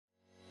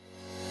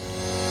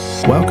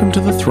Welcome to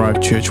the Thrive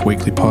Church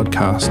Weekly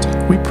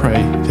Podcast. We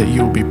pray that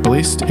you will be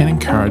blessed and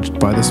encouraged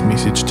by this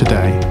message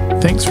today.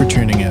 Thanks for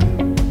tuning in.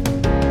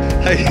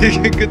 Hey,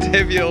 good to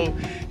have you all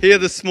here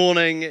this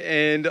morning,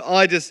 and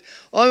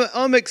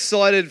I'm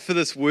excited for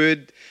this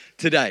word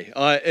today.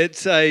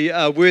 It's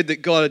a word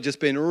that God had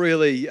just been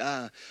really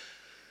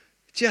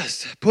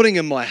just putting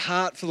in my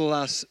heart for the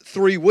last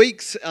 3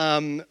 weeks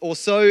or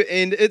so,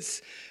 and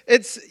it's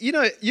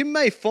you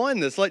may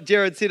find this, like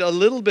Jared said, a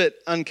little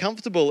bit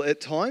uncomfortable at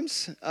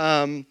times,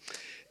 and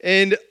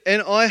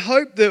I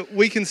hope that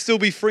we can still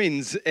be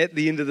friends at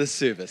the end of this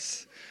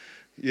service.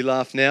 You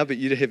laugh now, but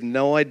you have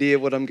no idea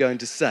what I'm going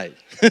to say.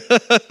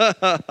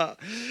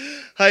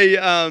 Hey,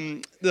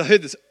 I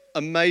heard this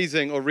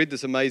amazing, or read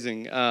this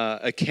amazing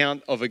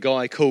account of a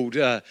guy called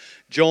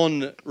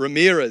John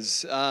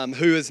Ramirez,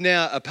 who is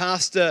now a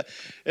pastor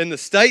in the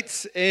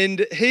States.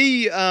 And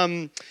he,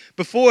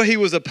 before he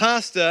was a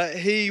pastor,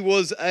 he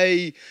was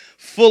a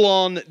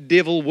full-on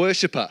devil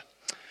worshipper.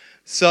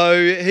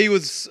 So he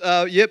was,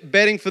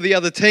 batting for the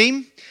other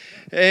team.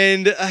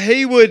 And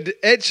he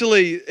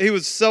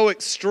was so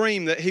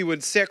extreme that he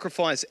would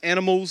sacrifice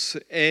animals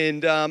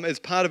and as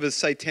part of his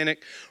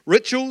satanic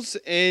rituals.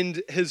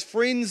 And his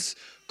friends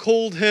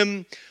called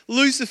him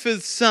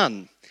Lucifer's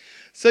son.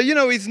 So,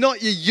 he's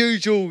not your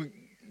usual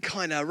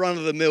kind of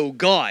run-of-the-mill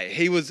guy.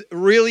 He was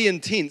really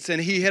intense, and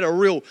he had a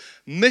real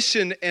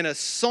mission and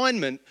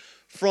assignment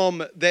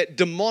from that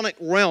demonic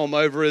realm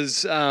over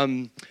his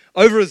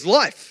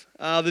life.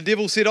 The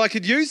devil said, "I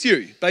could use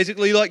you."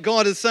 Basically, like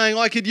God is saying,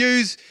 "I could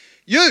use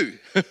you."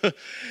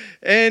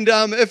 And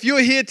if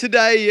you're here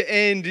today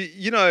and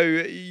you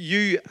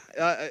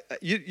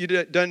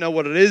don't know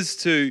what it is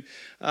to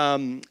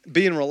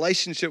be in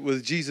relationship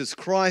with Jesus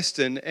Christ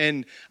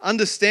and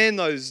understand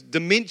those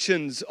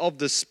dimensions of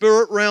the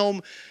spirit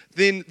realm,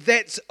 then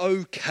that's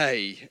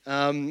okay.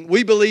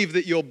 We believe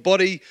that your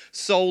body,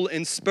 soul,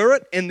 and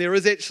spirit, and there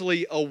is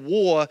actually a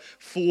war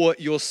for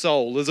your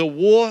soul. There's a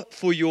war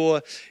for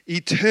your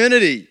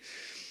eternity.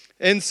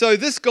 And so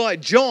this guy,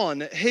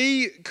 John,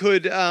 he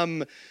could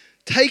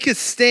take a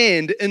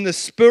stand in the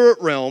spirit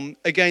realm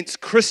against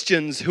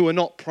Christians who are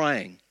not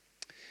praying,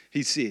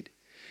 he said.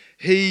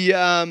 He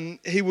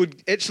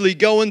would actually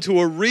go into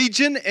a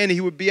region and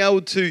he would be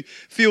able to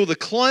feel the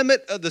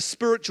climate, the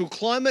spiritual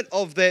climate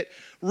of that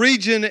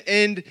region.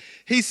 And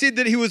he said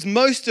that he was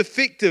most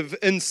effective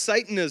in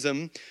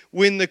Satanism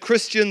when the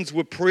Christians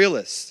were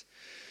prayerless.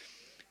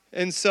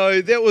 And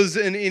so that was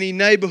in any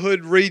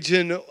neighborhood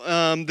region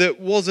that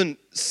wasn't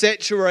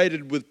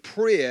saturated with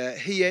prayer.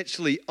 He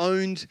actually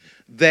owned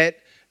that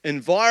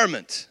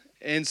environment.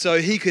 And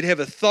so he could have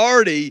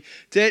authority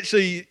to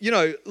actually,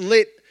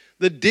 let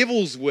the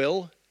devil's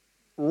will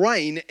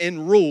reign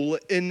and rule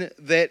in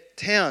that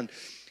town.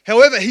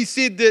 However, he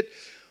said that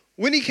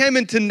when he came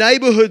into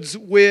neighborhoods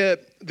where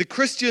the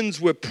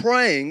Christians were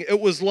praying, it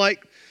was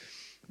like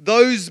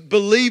those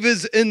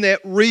believers in that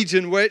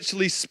region were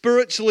actually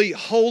spiritually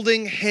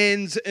holding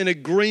hands in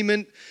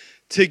agreement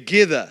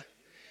together.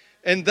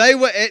 And they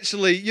were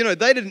actually,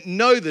 they didn't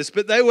know this,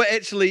 but they were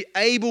actually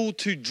able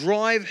to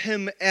drive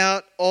him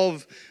out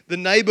of the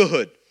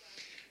neighborhood.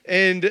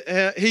 And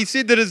he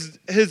said that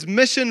his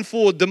mission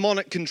for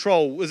demonic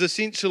control was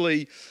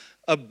essentially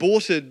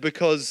aborted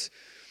because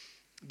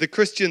the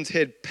Christians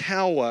had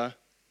power,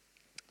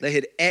 they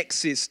had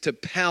access to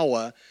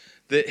power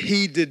that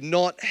he did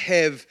not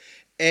have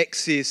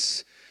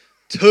access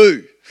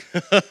to.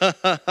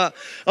 I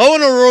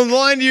want to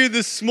remind you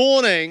this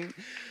morning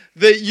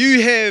that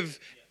you have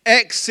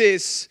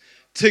access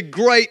to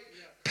great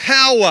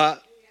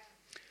power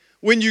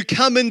when you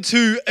come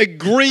into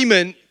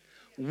agreement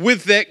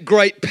with that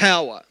great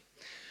power.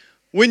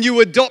 When you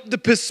adopt the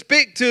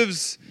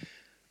perspectives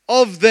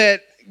of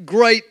that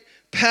great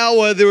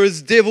power, there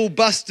is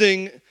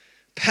devil-busting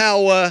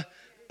power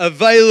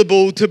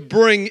available to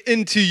bring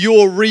into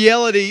your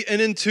reality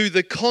and into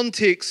the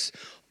context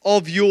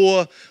of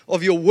your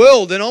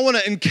world. And I want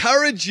to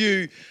encourage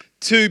you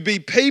to be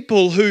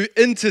people who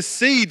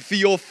intercede for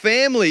your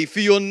family,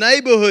 for your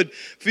neighborhood,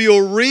 for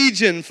your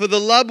region, for the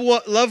loved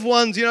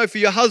ones, for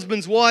your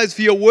husbands, wives,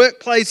 for your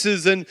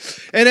workplaces,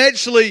 and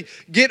actually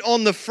get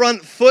on the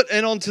front foot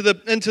and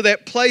into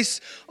that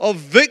place of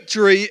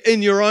victory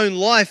in your own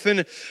life.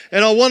 And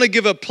I want to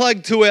give a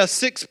plug to our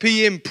 6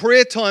 p.m.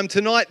 prayer time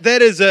tonight.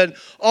 That is an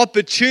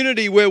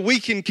opportunity where we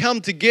can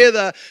come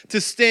together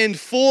to stand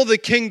for the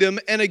kingdom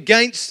and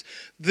against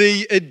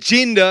the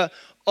agenda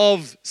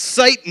of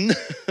Satan,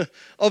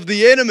 of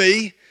the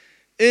enemy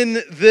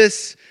in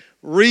this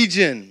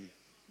region.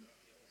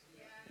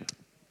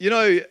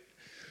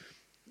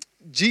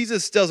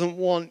 Jesus doesn't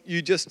want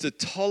you just to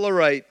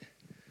tolerate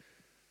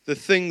the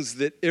things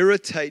that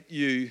irritate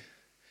you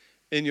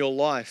in your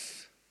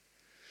life,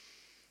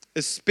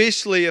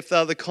 especially if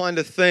they're the kind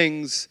of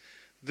things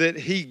that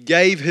he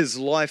gave his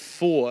life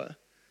for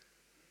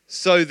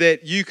so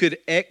that you could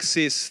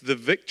access the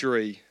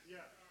victory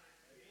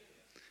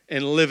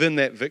and live in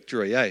that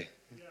victory, eh?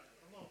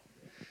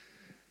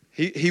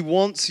 He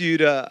wants you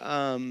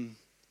to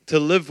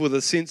live with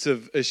a sense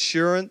of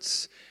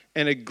assurance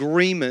an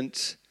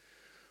agreement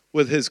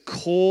with His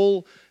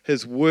call,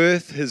 His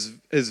worth,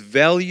 His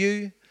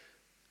value.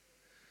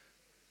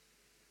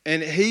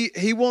 And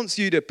He wants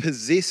you to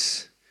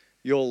possess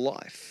your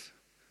life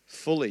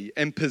fully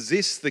and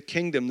possess the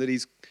kingdom that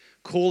He's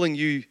calling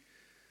you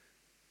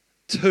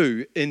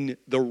to in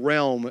the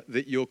realm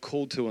that you're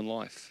called to in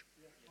life.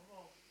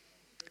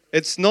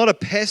 It's not a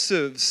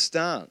passive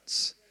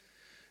stance.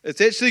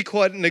 It's actually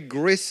quite an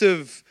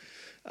aggressive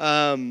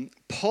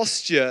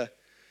posture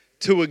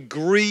to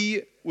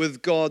agree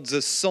with God's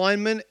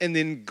assignment and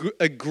then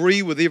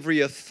agree with every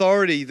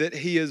authority that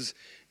He has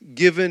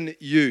given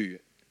you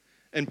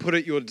and put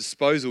at your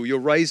disposal. You're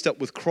raised up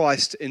with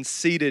Christ and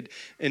seated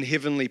in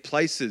heavenly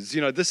places.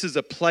 You know, this is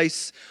a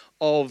place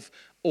of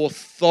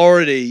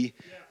authority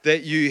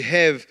that you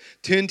have.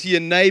 Turn to your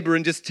neighbor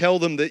and just tell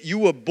them that you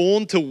were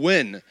born to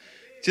win.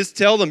 Just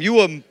tell them you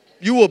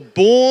were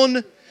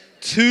born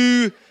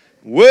to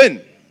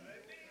win.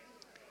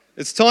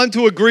 It's time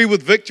to agree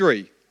with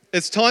victory.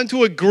 It's time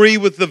to agree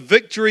with the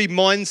victory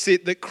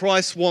mindset that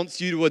Christ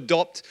wants you to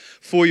adopt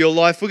for your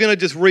life. We're going to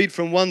just read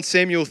from 1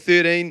 Samuel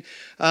 13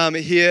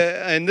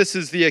 here, and this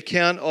is the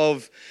account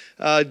of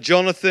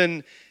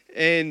Jonathan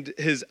and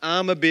his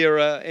armor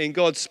bearer, and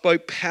God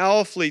spoke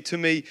powerfully to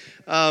me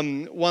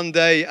one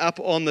day up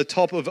on the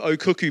top of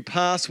Okuku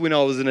Pass when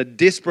I was in a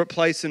desperate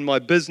place in my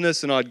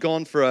business, and I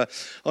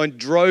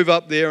drove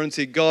up there and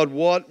said, God,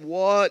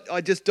 what?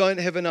 I just don't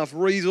have enough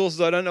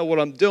resources. I don't know what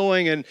I'm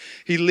doing. And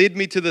He led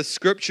me to the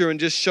scripture and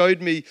just showed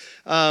me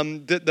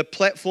that the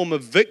platform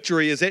of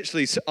victory is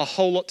actually a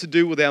whole lot to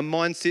do with our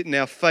mindset and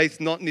our faith,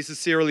 not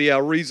necessarily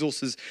our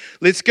resources.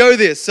 Let's go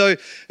there. So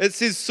it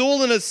says,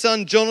 Saul and his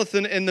son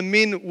Jonathan and the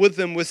men with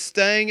them were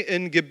staying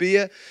in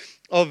Gibeah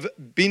of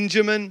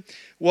Benjamin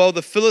while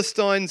the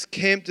Philistines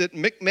camped at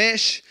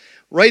Michmash.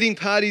 Raiding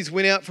parties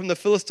went out from the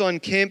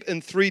Philistine camp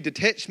in 3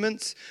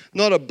 detachments.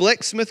 Not a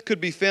blacksmith could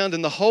be found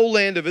in the whole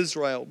land of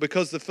Israel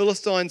because the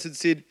Philistines had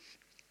said,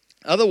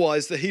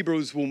 otherwise the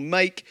Hebrews will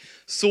make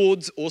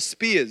swords or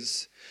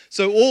spears.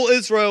 So all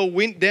Israel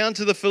went down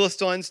to the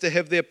Philistines to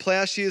have their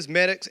plowshares,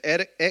 mattocks,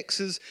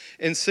 axes,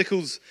 and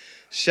sickles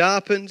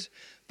sharpened.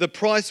 The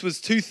price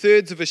was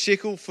 2/3 of a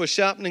shekel for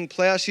sharpening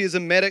plowshares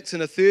and mattocks,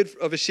 and 1/3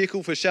 of a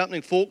shekel for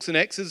sharpening forks and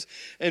axes,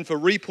 and for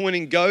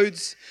repointing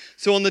goads.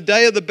 So on the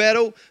day of the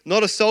battle,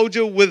 not a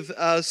soldier with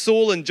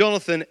Saul and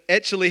Jonathan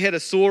actually had a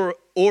sword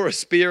or a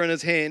spear in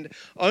his hand.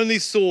 Only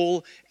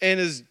Saul and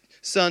his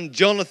son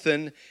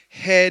Jonathan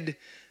had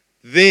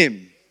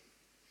them.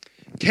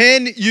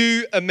 Can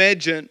you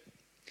imagine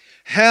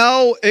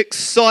how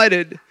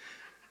excited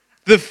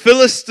the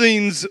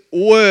Philistines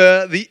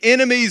were, the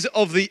enemies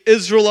of the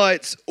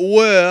Israelites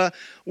were,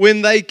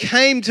 when they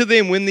came to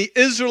them, when the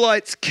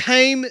Israelites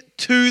came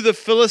to the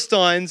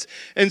Philistines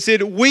and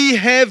said, we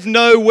have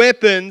no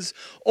weapons,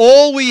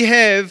 all we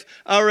have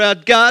are our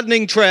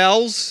gardening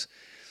trowels,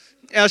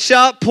 our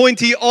sharp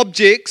pointy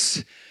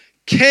objects,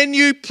 can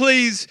you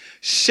please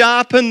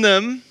sharpen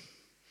them,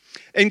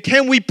 and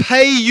can we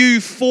pay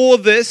you for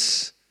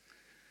this?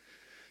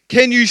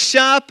 Can you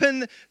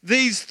sharpen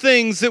these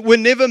things that were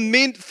never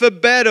meant for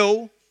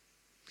battle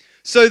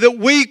so that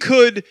we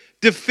could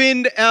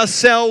defend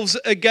ourselves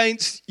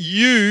against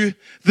you,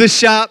 the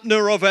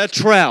sharpener of our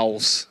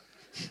trowels?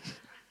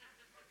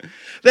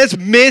 That's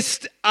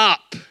messed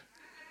up.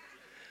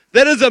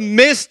 That is a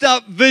messed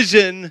up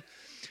vision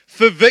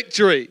for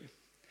victory.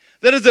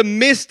 That is a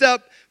messed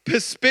up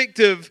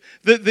perspective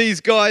that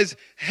these guys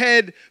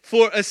had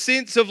for a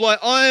sense of like,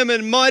 I am a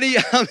mighty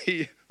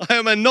army. I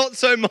am a not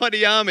so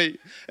mighty army.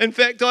 In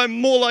fact,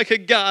 I'm more like a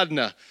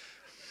gardener.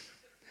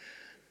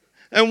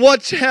 And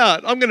watch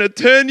out, I'm going to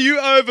turn you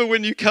over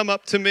when you come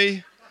up to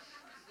me.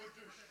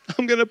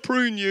 I'm going to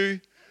prune you.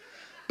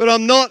 But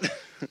I'm not.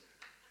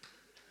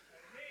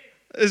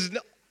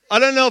 I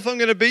don't know if I'm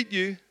going to beat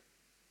you.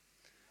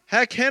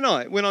 How can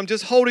I when I'm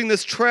just holding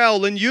this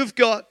trowel and you've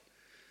got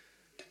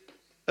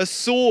a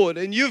sword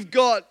and you've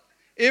got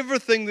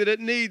everything that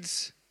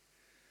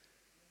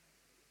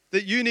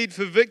you need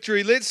for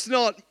victory?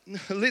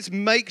 Let's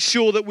make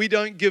sure that we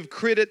don't give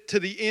credit to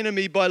the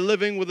enemy by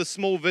living with a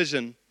small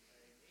vision.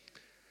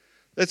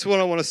 That's what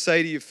I want to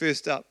say to you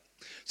first up.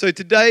 So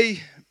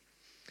today,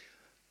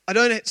 I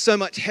don't so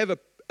much have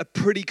a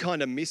pretty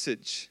kind of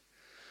message.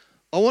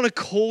 I want to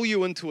call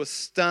you into a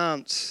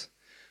stance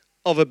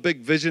of a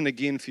big vision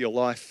again for your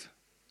life.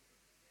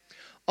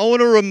 I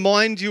want to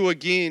remind you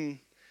again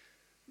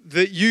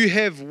that you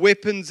have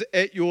weapons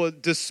at your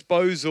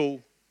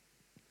disposal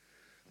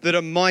that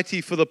are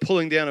mighty for the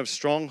pulling down of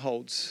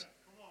strongholds.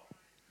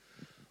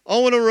 I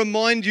want to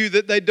remind you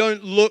that they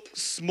don't look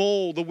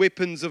small, the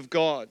weapons of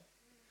God.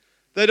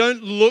 They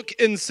don't look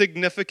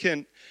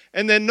insignificant,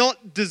 and they're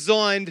not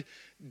designed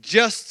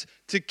just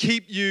to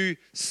keep you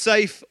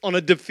safe on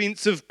a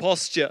defensive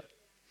posture.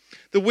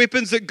 The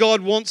weapons that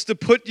God wants to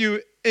put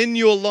you in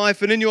your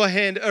life and in your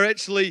hand are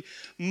actually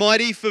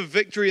mighty for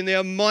victory, and they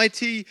are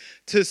mighty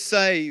to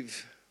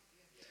save.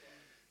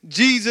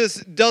 Jesus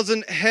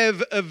doesn't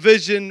have a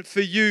vision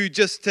for you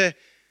just to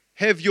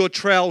have your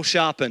trowel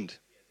sharpened.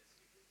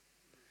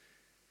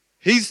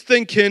 He's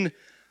thinking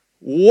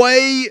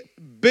way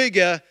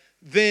bigger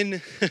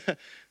than,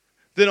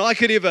 than I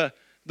could ever,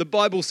 the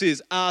Bible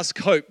says, ask,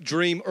 hope,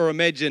 dream, or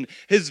imagine.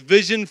 His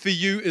vision for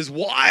you is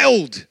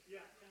wild.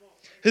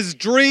 His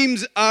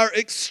dreams are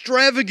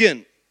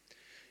extravagant.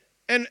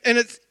 And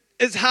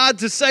it's hard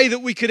to say that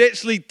we could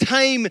actually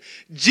tame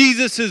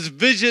Jesus'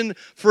 vision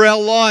for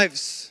our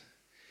lives.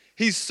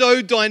 He's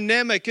so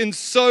dynamic and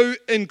so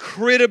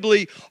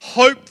incredibly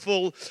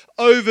hopeful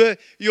over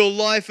your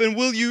life. And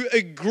will you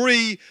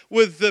agree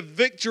with the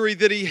victory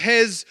that He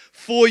has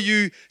for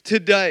you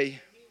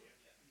today?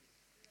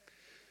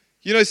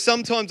 You know,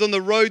 sometimes on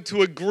the road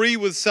to agree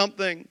with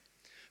something,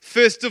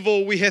 first of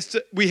all, we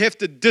have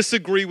to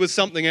disagree with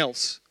something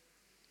else.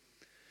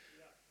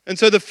 And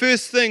so the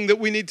first thing that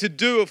we need to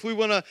do if we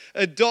want to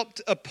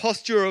adopt a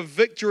posture of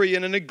victory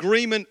and an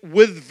agreement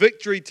with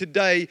victory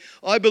today,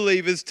 I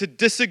believe, is to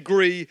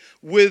disagree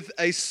with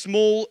a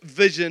small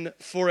vision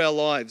for our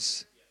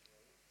lives.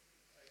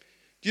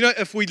 You know,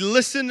 if we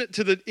listen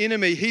to the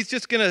enemy, he's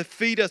just going to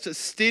feed us a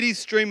steady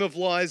stream of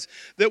lies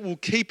that will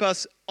keep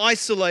us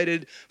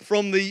isolated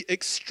from the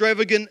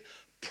extravagant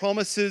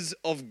promises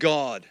of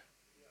God.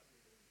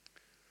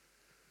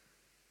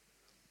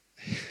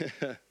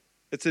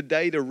 It's a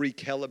day to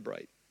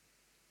recalibrate.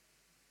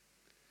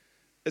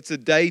 It's a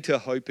day to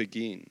hope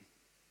again.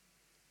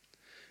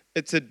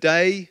 It's a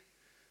day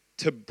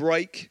to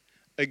break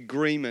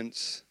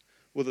agreements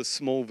with a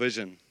small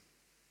vision.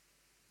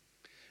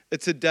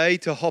 It's a day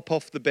to hop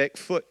off the back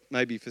foot,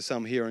 maybe for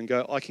some here, and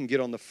go, I can get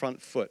on the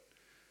front foot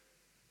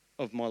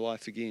of my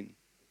life again.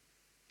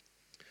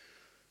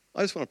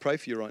 I just want to pray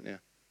for you right now.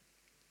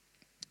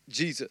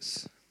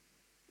 Jesus,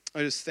 I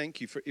just thank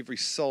you for every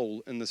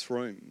soul in this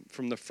room,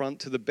 from the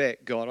front to the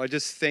back, God. I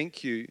just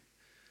thank you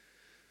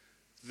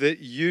that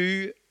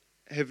you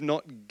have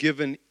not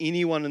given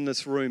anyone in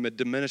this room a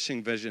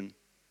diminishing vision.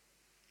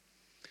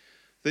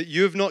 That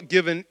you have not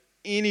given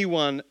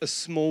anyone a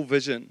small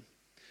vision.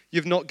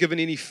 You've not given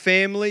any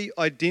family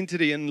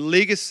identity and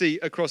legacy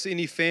across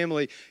any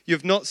family.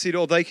 You've not said,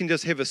 oh, they can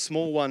just have a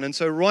small one. And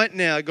so right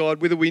now,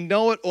 God, whether we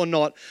know it or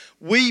not,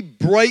 we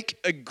break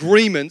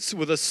agreements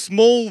with a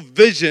small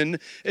vision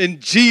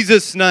in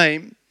Jesus'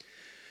 name.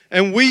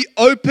 And we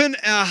open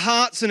our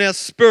hearts and our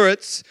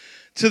spirits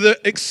to the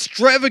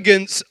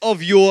extravagance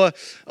of your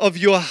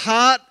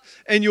heart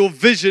and your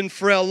vision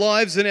for our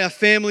lives and our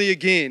family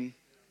again.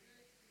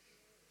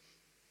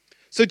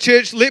 So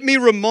church, let me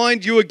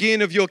remind you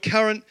again of your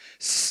current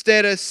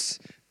status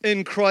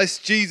in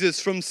Christ Jesus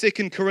from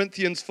 2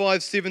 Corinthians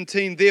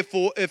 5:17.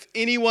 Therefore, if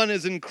anyone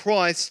is in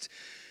Christ,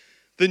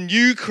 the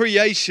new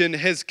creation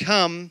has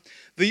come,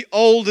 the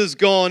old is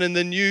gone, and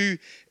the new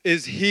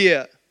is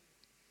here.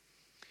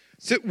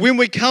 So when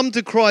we come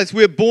to Christ,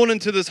 we're born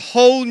into this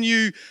whole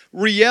new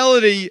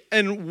reality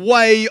and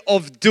way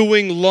of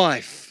doing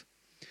life.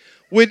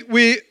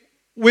 We're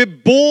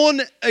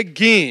born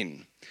again.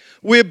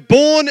 We're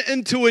born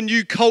into a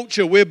new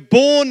culture. We're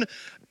born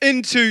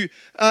into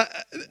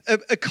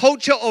a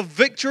culture of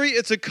victory.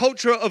 It's a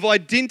culture of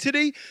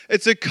identity.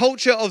 It's a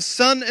culture of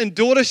son and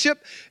daughtership.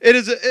 It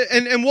is,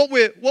 and what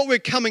we're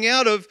coming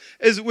out of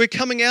is we're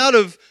coming out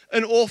of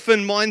an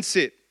orphan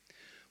mindset.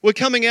 We're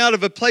coming out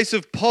of a place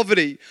of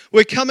poverty.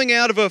 We're coming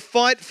out of a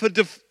fight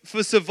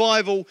for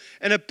survival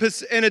and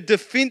a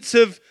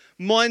defensive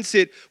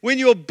mindset. When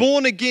you're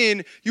born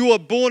again, you are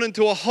born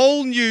into a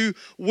whole new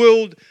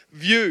world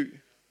view.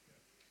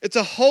 It's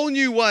a whole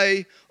new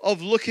way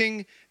of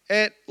looking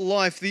at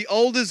life. The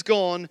old is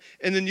gone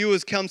and the new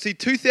has come. See,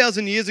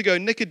 2,000 years ago,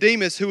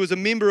 Nicodemus, who was a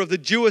member of the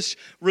Jewish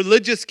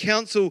religious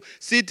council,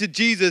 said to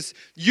Jesus,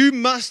 you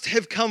must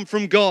have come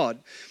from God,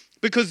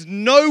 because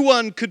no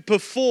one could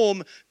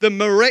perform the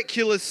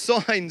miraculous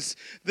signs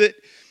that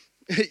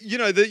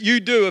you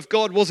do if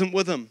God wasn't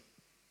with him.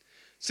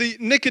 See,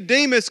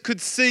 Nicodemus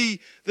could see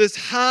this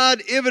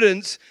hard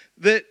evidence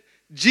that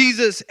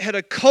Jesus had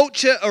a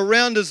culture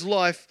around his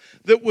life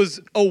that was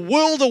a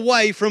world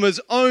away from his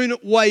own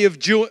way of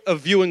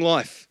viewing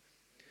life.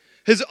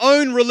 His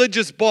own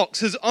religious box,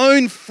 his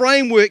own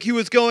framework. He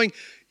was going,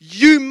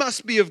 you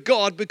must be of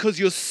God because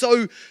you're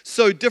so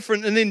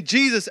different. And then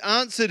Jesus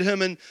answered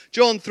him in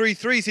John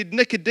 3:3. He said,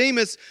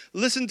 Nicodemus,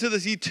 listen to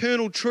this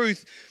eternal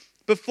truth.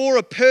 Before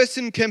a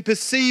person can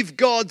perceive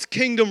God's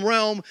kingdom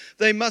realm,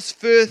 they must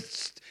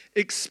first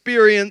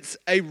experience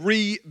a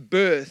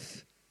rebirth.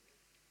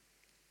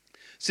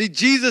 See,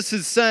 Jesus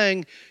is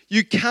saying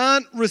you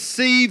can't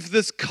receive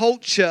this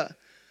culture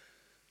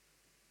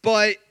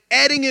by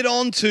adding it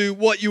onto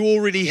what you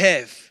already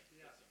have.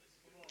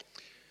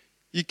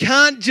 You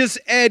can't just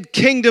add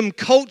kingdom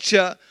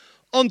culture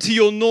onto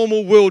your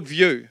normal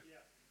worldview.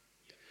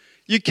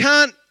 You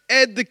can't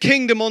add the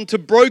kingdom onto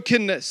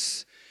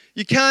brokenness.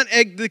 You can't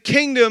add the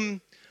kingdom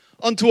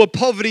onto a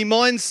poverty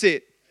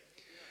mindset.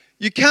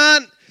 You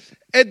can't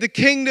add the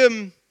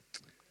kingdom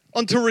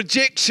onto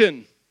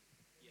rejection.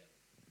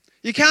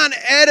 You can't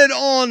add it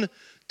on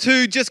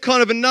to just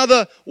kind of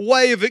another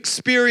way of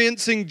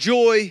experiencing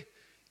joy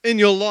in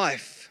your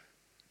life.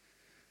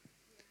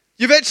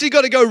 You've actually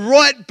got to go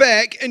right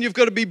back and you've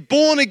got to be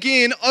born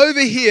again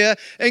over here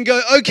and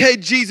go, okay,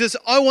 Jesus,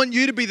 I want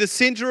you to be the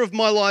center of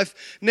my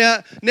life.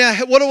 Now,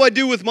 what do I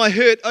do with my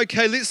hurt?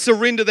 Okay, let's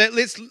surrender that.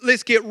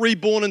 Let's get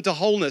reborn into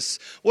wholeness.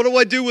 What do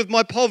I do with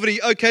my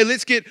poverty? Okay,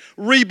 let's get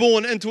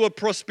reborn into a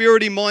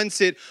prosperity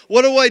mindset.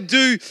 What do I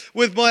do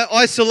with my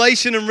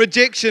isolation and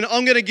rejection?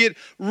 I'm going to get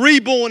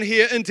reborn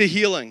here into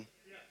healing.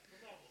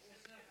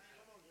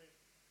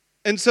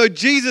 And so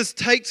Jesus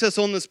takes us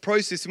on this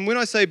process. And when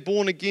I say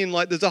born again,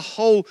 like there's a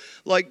whole,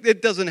 like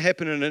it doesn't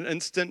happen in an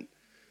instant.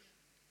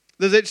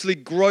 There's actually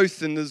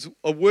growth and there's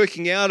a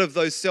working out of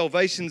those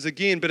salvations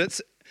again. But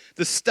it's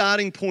the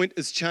starting point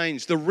has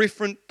changed. The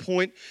referent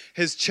point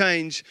has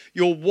changed.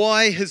 Your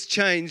why has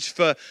changed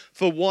for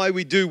why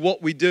we do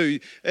what we do.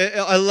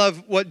 I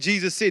love what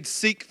Jesus said.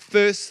 Seek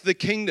first the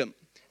kingdom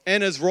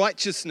and his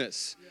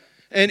righteousness.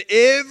 And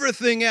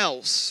everything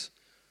else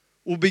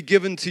will be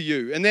given to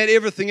you. And that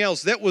everything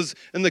else, that was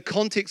in the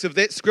context of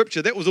that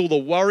scripture, that was all the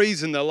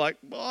worries and they're like,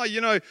 oh,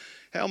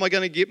 how am I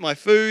going to get my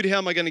food? How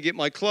am I going to get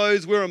my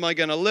clothes? Where am I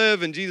going to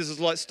live? And Jesus is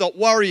like, stop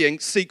worrying,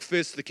 seek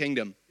first the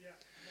kingdom.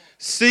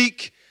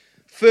 Seek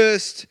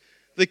first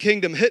the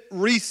kingdom. Hit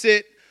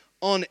reset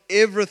on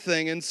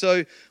everything. And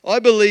so I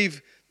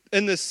believe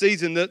in this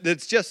season that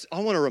it's just, I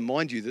want to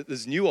remind you that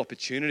there's new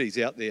opportunities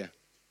out there.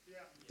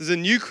 There's a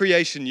new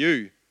creation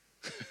you.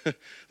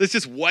 That's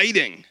just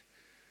waiting.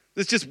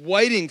 That's just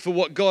waiting for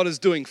what God is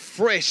doing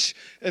fresh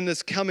in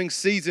this coming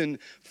season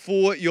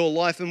for your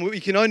life. And we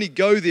can only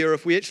go there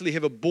if we actually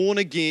have a born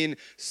again,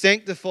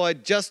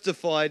 sanctified,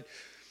 justified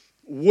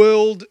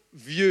world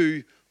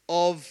view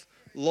of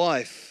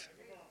life.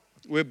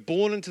 We're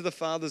born into the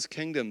Father's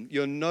kingdom.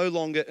 You're no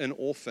longer an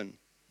orphan.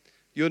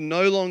 You're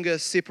no longer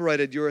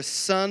separated. You're a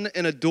son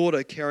and a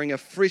daughter carrying a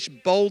fresh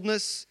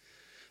boldness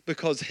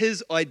because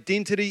his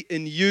identity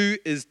in you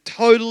is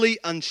totally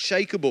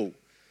unshakable.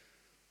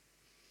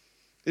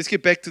 Let's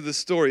get back to the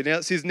story. Now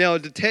it says, now a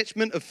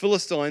detachment of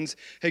Philistines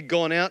had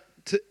gone out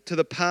to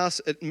the pass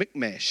at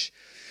Michmash.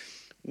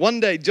 One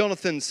day,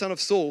 Jonathan, son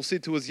of Saul,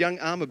 said to his young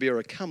armor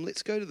bearer, come,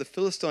 let's go to the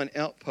Philistine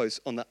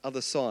outpost on the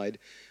other side.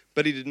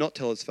 But he did not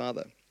tell his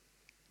father.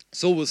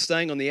 Saul was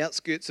staying on the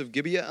outskirts of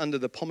Gibeah under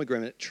the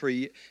pomegranate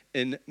tree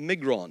in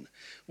Migron.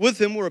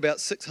 With him were about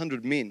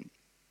 600 men.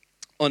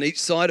 On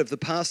each side of the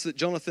pass that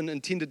Jonathan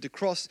intended to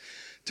cross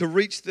to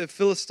reach the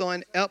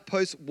Philistine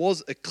outpost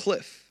was a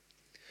cliff.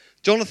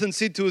 Jonathan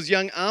said to his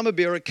young armor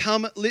bearer,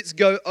 come, let's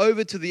go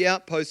over to the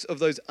outposts of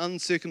those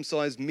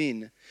uncircumcised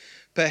men.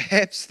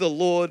 Perhaps the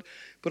Lord,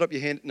 put up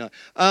your hand, no.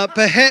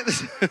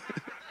 Perhaps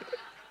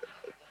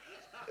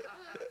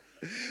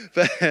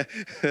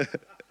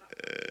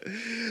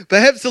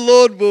the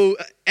Lord will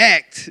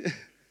act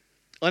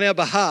on our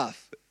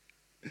behalf.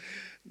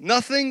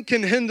 Nothing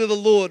can hinder the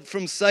Lord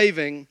from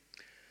saving,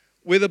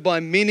 whether by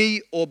many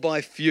or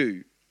by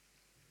few.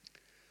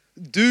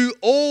 Do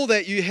all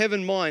that you have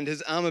in mind,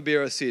 his armor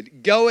bearer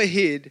said. Go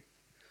ahead,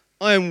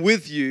 I am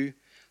with you,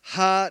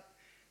 heart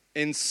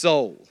and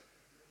soul.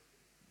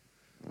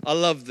 I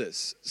love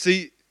this.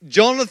 See,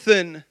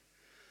 Jonathan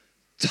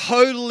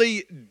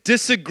totally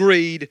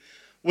disagreed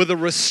with a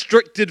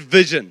restricted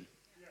vision,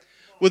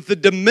 with the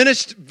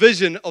diminished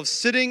vision of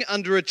sitting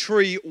under a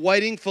tree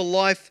waiting for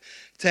life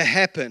to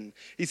happen.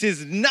 He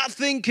says,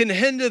 nothing can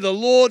hinder the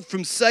Lord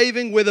from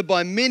saving, whether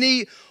by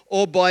many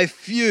or by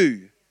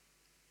few.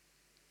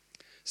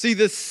 See,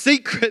 the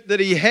secret that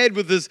he had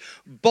with his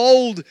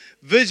bold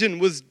vision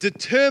was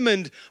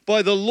determined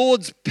by the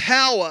Lord's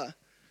power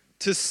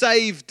to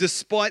save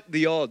despite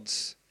the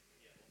odds.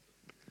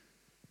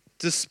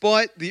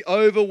 Despite the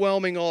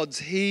overwhelming odds,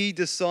 he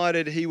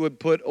decided he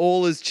would put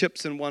all his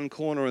chips in one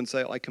corner and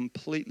say, I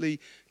completely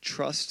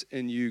trust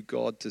in you,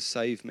 God, to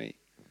save me.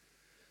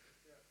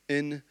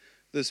 In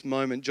this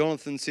moment,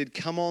 Jonathan said,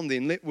 come on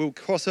then, we'll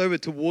cross over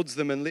towards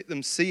them and let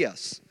them see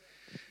us.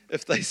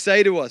 If they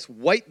say to us,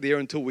 wait there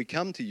until we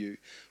come to you,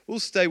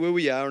 we'll stay where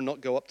we are and not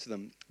go up to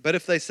them. But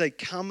if they say,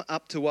 come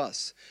up to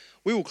us,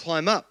 we will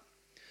climb up,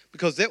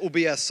 because that will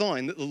be our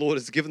sign that the Lord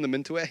has given them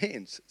into our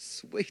hands.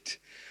 Sweet.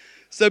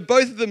 So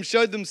both of them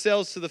showed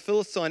themselves to the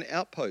Philistine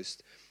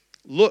outpost.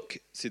 Look,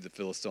 said the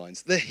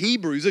Philistines, the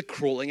Hebrews are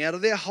crawling out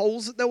of their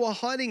holes that they were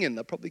hiding in.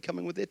 They're probably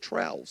coming with their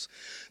trowels.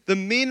 The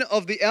men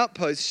of the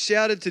outpost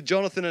shouted to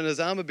Jonathan and his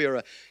armor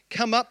bearer,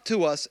 come up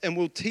to us and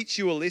we'll teach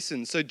you a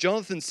lesson. So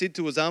Jonathan said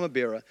to his armor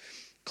bearer,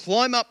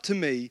 climb up to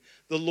me.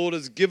 The Lord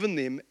has given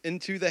them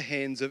into the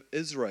hands of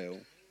Israel.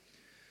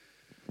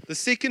 The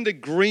second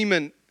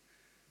agreement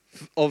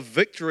of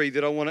victory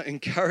that I want to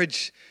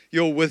encourage you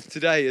all with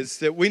today is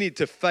that we need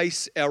to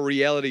face our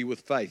reality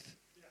with faith.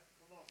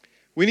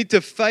 We need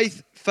to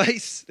face,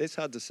 that's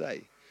hard to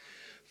say,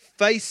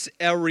 face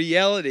our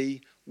reality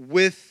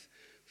with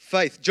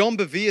faith. John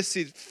Bevere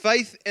said,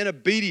 faith and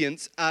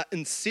obedience are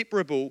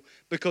inseparable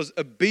because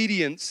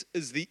obedience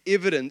is the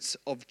evidence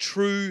of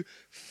true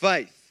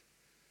faith.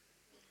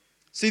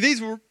 See,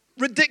 these were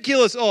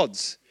ridiculous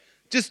odds.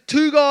 Just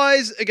two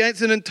guys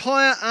against an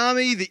entire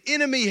army. The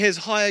enemy has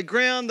higher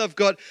ground. They've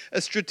got a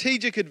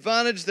strategic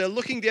advantage. They're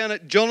looking down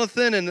at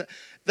Jonathan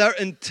they're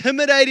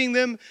intimidating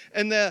them,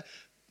 and they're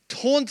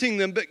taunting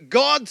them. But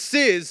God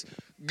says,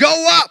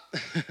 go up,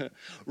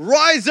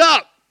 rise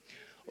up,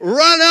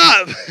 run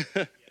up.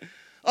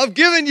 I've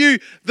given you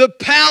the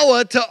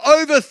power to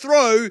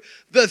overthrow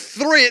the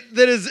threat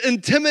that is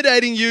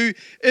intimidating you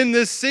in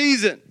this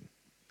season.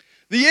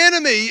 The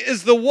enemy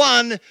is the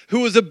one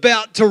who is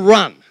about to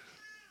run.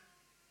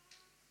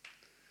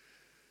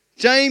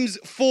 James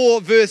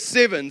 4 verse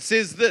 7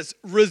 says this,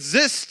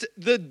 resist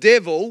the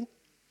devil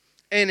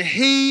and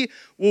he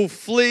will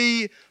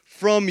flee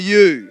from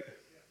you.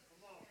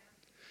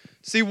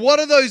 See, what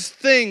are those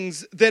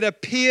things that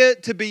appear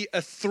to be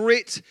a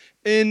threat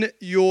in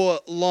your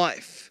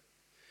life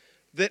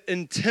that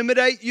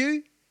intimidate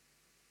you,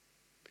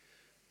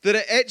 that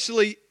are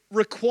actually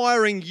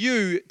requiring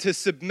you to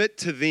submit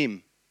to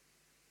them?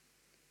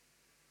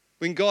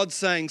 When God's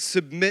saying,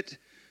 submit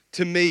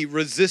to me,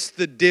 resist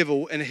the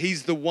devil, and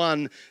he's the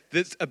one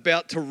that's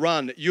about to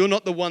run. You're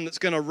not the one that's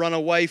going to run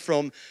away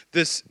from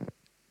this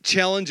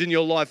challenge in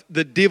your life.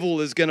 The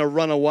devil is going to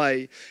run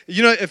away.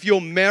 You know, if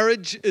your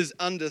marriage is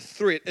under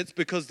threat, it's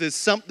because there's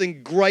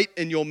something great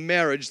in your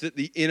marriage that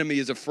the enemy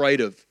is afraid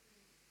of.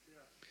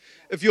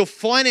 If your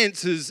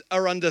finances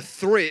are under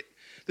threat,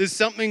 there's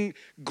something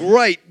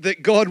great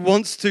that God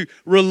wants to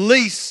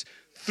release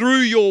through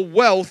your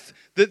wealth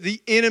that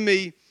the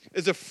enemy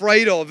is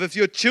afraid of. If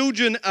your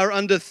children are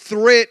under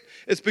threat,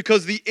 it's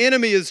because the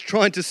enemy is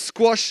trying to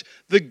squash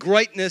the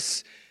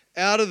greatness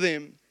out of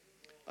them.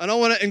 And I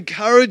want to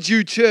encourage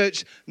you,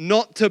 church,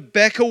 not to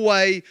back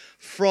away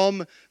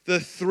from the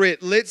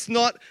threat. Let's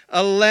not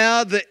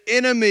allow the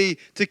enemy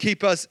to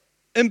keep us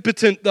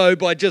impotent, though,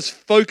 by just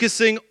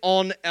focusing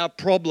on our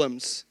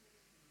problems.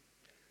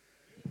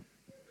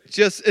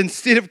 Just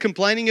instead of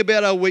complaining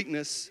about our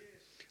weakness,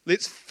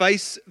 let's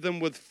face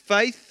them with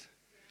faith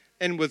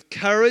and with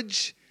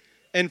courage,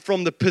 and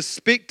from the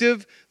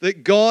perspective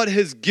that God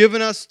has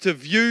given us to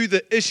view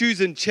the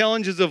issues and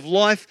challenges of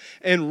life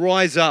and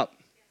rise up.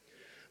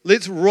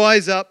 Let's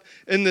rise up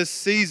in this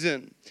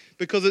season,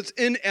 because it's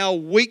in our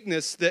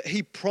weakness that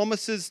He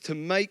promises to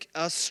make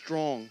us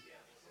strong.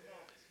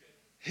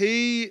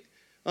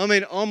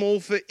 I'm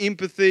all for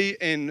empathy,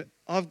 and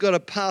I've got a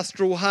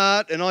pastoral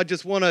heart, and I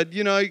just want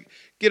to,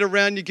 get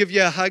around you, give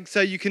you a hug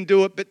so you can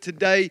do it. But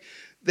today,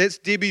 that's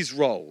Debbie's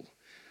role.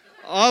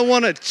 I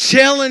want to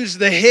challenge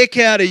the heck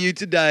out of you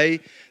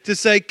today to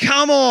say,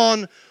 come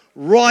on,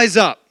 rise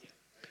up.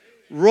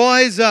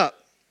 Rise up.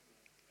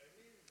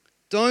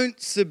 Don't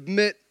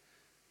submit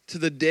to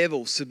the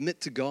devil.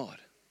 Submit to God.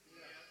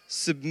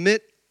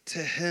 Submit to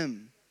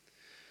Him.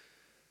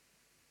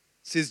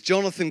 It says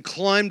Jonathan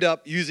climbed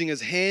up using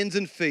his hands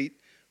and feet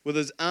with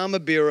his armor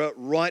bearer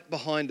right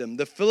behind him.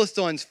 The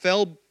Philistines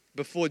fell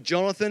before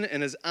Jonathan,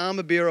 and his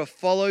armor bearer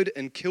followed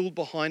and killed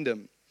behind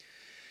him.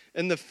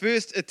 In the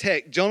first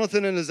attack,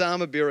 Jonathan and his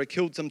armor bearer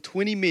killed some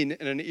 20 men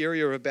in an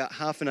area of about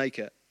half an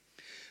acre.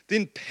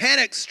 Then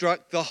panic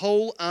struck the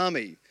whole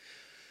army.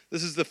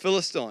 This is the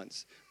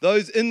Philistines.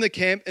 Those in the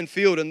camp and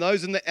field, and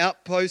those in the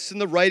outposts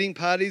and the raiding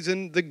parties,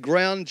 and the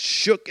ground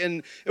shook,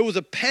 and it was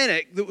a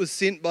panic that was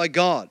sent by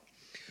God.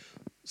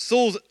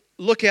 Saul's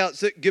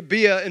lookouts at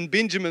Gibeah and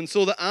Benjamin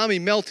saw the army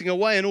melting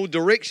away in all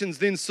directions.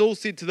 Then Saul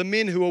said to the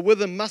men who were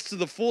with him, muster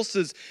the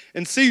forces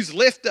and see who's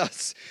left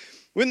us.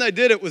 When they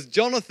did, it was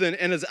Jonathan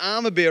and his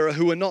armor bearer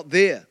who were not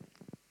there.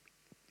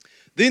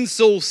 Then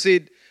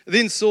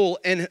Saul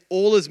and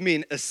all his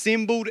men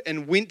assembled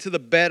and went to the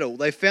battle.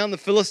 They found the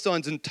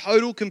Philistines in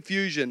total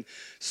confusion,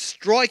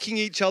 striking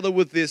each other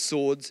with their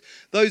swords.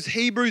 Those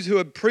Hebrews who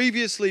had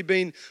previously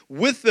been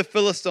with the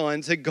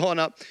Philistines had gone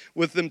up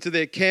with them to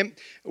their camp,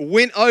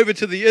 went over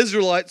to the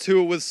Israelites who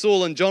were with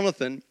Saul and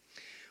Jonathan.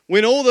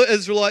 When all the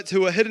Israelites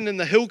who were hidden in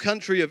the hill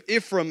country of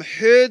Ephraim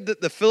heard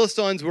that the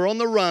Philistines were on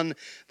the run,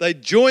 they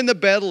joined the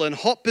battle in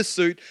hot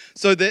pursuit.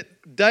 So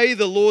that day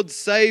the Lord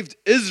saved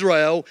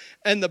Israel,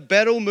 and the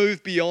battle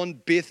moved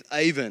beyond Beth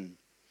Aven.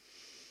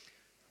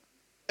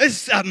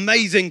 It's an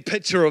amazing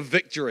picture of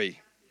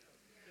victory.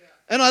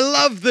 And I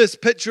love this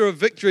picture of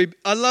victory.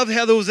 I love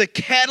how there was a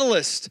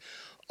catalyst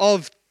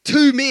of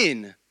two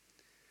men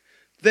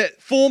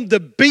that formed the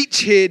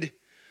beachhead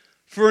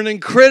for an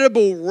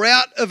incredible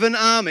rout of an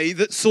army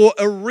that saw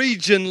a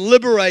region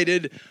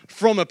liberated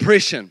from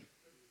oppression.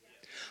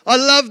 I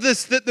love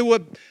this, that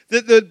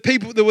the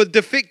people, there were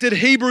defected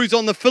Hebrews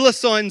on the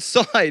Philistine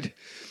side,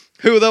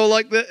 who they were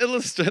like,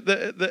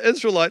 the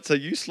Israelites are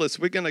useless.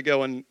 We're going to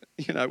go and,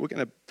 we're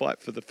going to fight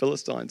for the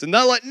Philistines. And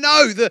they're like,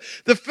 no,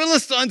 the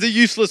Philistines are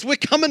useless. We're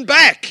coming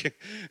back.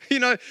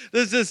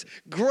 There's this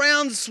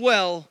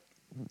groundswell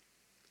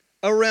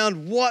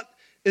around what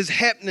is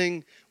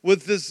happening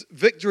with this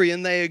victory,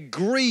 and they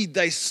agreed.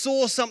 They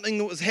saw something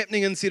that was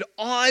happening and said,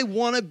 I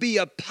want to be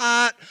a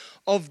part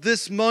of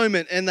this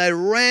moment. And they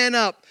ran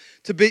up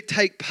to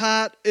take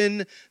part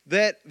in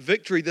that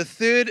victory. The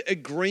third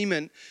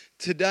agreement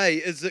today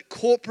is that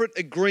corporate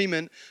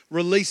agreement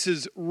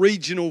releases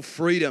regional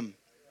freedom.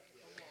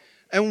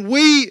 And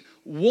we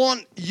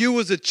want you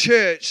as a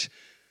church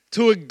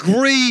to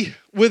agree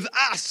with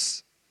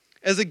us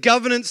as a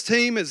governance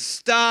team, as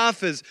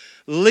staff, as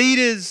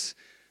leaders,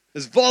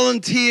 as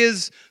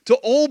volunteers, to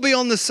all be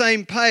on the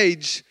same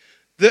page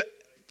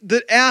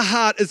that our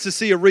heart is to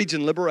see a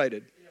region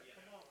liberated.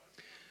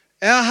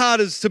 Our heart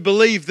is to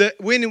believe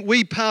that when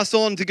we pass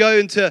on to go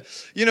into,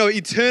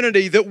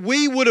 eternity, that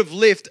we would have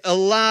left a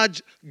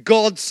large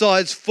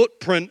God-sized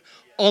footprint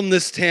on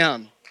this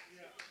town.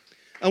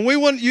 And we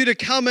want you to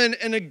come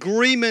in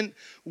agreement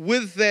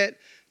with that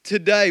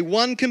today.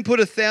 1 can put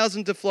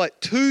 1,000 to flight.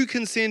 2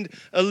 can send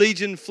a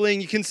legion fleeing.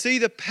 You can see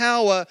the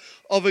power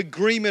of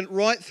agreement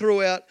right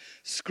throughout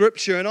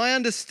Scripture. And I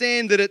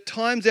understand that at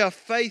times our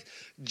faith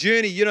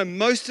journey,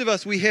 most of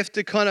us, we have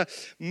to kind of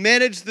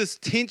manage this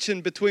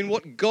tension between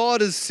what God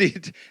has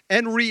said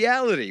and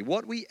reality,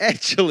 what we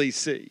actually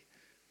see.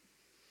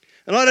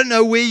 And I don't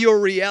know where your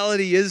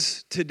reality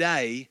is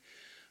today,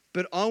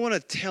 but I want to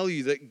tell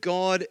you that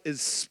God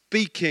is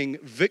speaking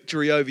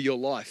victory over your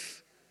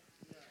life.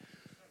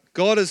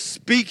 God is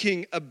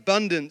speaking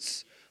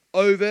abundance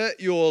over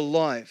your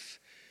life.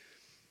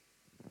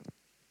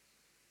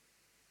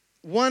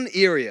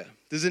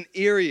 There's an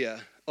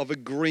area of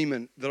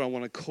agreement that I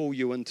want to call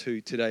you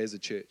into today as a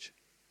church.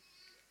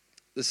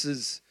 This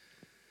is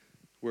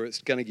where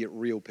it's going to get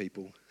real,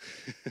 people.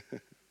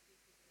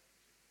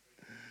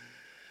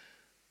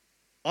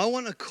 I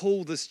want to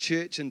call this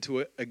church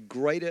into a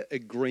greater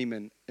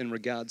agreement in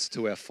regards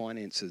to our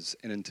finances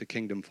and into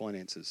kingdom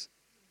finances.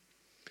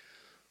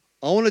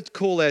 I want to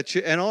call our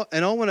church, and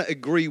I want to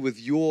agree with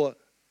your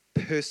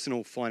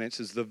personal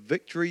finances, the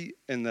victory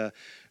and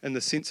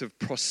the sense of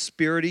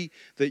prosperity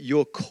that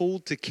you're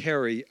called to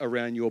carry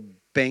around your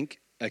bank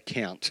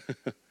account,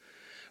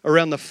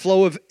 around the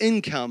flow of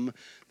income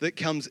that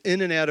comes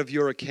in and out of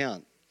your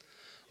account.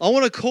 I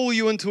want to call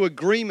you into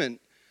agreement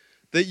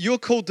that you're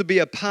called to be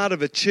a part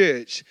of a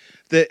church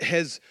that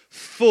has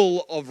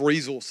full of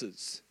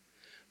resources,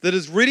 that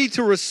is ready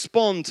to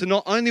respond to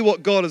not only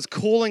what God is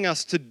calling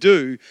us to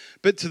do,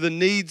 but to the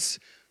needs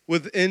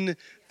within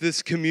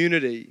this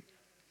community.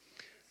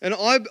 And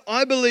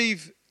I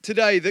believe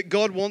today that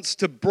God wants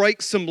to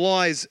break some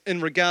lies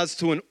in regards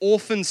to an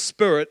orphan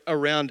spirit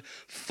around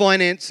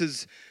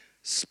finances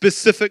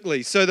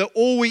specifically, so that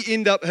all we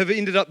have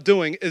ended up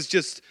doing is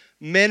just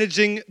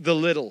managing the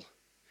little.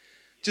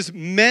 Just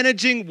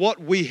managing what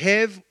we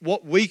have,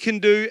 what we can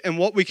do, and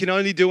what we can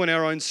only do in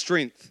our own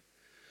strength,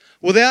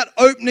 without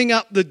opening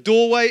up the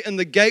doorway and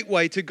the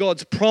gateway to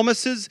God's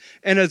promises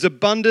and His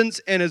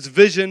abundance and His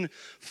vision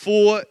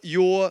for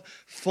your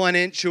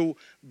financial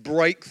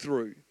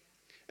breakthrough.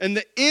 And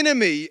the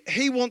enemy,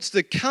 he wants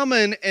to come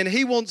in and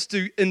he wants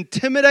to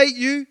intimidate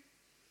you.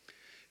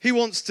 He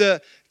wants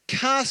to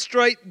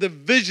castrate the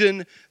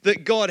vision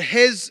that God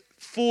has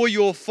for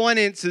your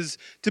finances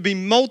to be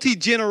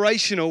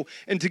multi-generational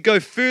and to go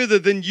further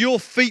than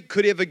your feet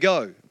could ever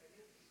go.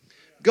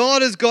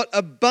 God has got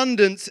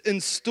abundance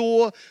in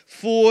store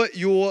for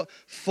your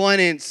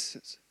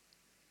finances.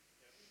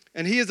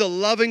 And He is a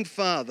loving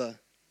Father.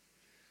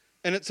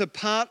 And it's a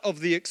part of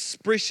the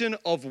expression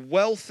of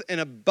wealth and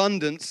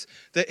abundance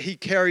that He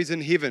carries in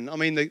heaven. I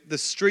mean, the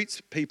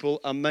streets, people,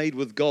 are made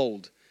with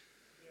gold.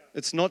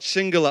 It's not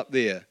shingle up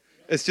there.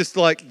 It's just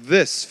like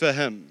this for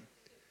Him.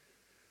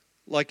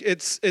 Like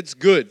it's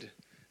good.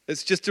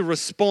 It's just a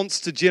response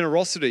to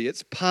generosity.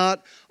 It's part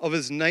of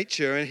His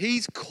nature. And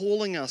He's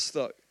calling us,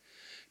 though,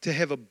 to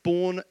have a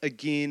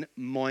born-again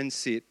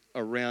mindset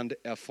around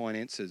our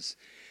finances.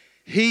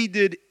 He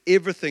did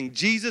everything.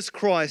 Jesus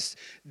Christ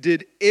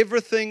did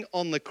everything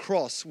on the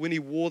cross when He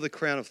wore the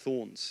crown of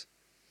thorns.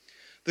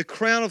 The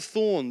crown of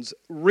thorns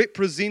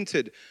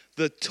represented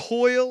the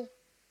toil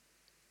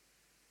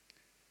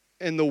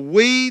and the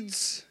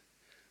weeds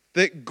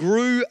that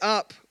grew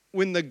up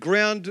when the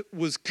ground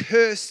was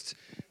cursed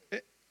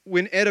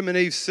when Adam and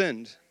Eve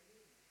sinned.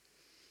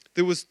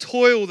 There was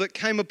toil that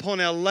came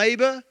upon our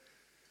labor,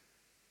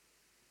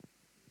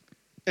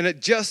 and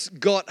it just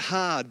got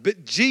hard.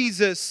 But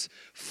Jesus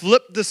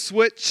flipped the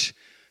switch,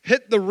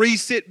 hit the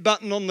reset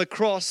button on the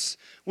cross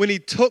when He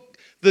took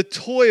the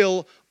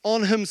toil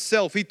on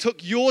Himself. He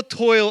took your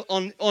toil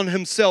on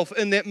Himself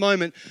in that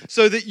moment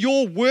so that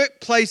your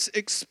workplace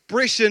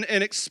expression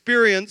and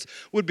experience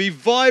would be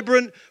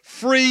vibrant,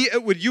 free.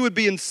 You would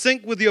be in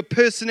sync with your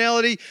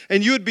personality,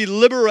 and you would be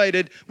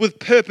liberated with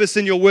purpose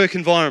in your work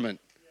environment.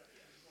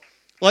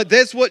 Like,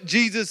 that's what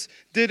Jesus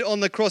did on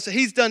the cross.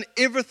 He's done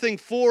everything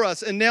for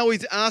us, and now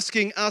He's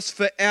asking us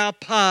for our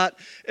part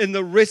in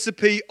the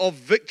recipe of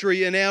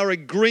victory and our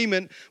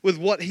agreement with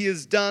what He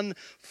has done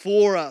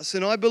for us.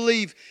 And I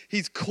believe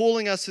He's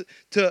calling us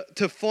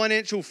to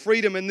financial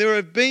freedom. And there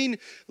have been,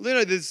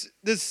 there's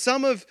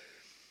some of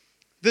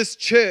this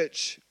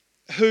church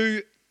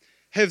who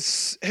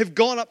have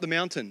gone up the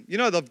mountain.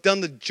 They've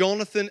done the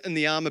Jonathan and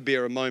the armor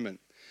bearer moment.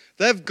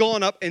 They've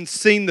gone up and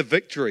seen the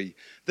victory.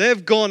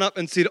 They've gone up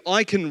and said,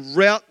 I can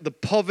rout the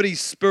poverty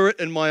spirit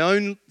in my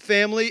own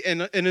family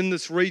and in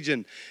this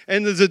region.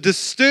 And there's a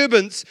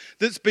disturbance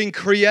that's been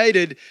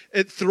created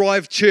at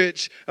Thrive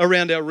Church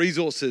around our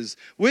resources.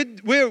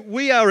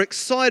 We are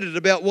excited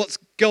about what's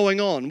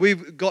going on.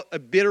 We've got a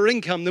better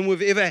income than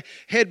we've ever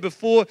had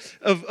before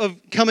of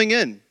coming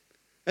in.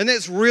 And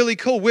that's really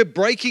cool. We're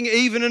breaking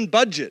even in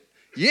budget.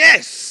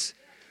 Yes,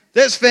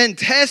 that's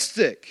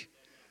fantastic.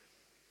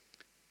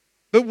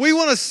 But we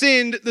want to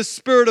send the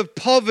spirit of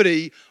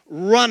poverty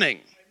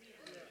running.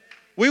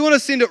 We want to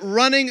send it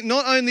running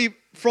not only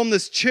from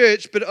this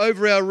church, but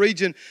over our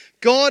region.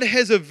 God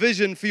has a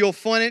vision for your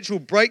financial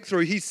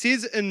breakthrough. He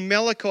says in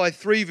Malachi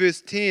 3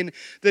 verse 10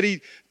 that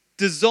He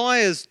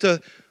desires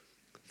to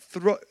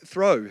throw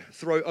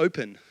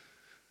open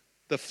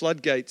the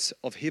floodgates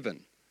of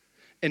heaven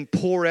and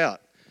pour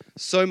out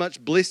so much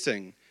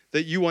blessing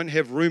that you won't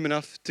have room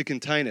enough to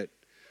contain it.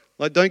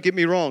 Like, don't get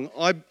me wrong,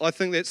 I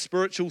think that's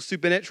spiritual,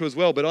 supernatural as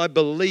well, but I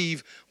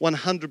believe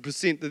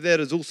 100% that that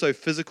is also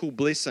physical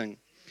blessing.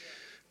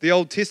 The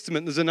Old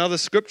Testament, there's another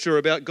scripture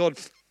about God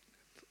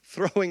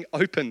throwing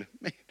open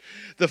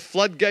the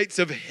floodgates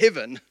of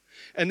heaven,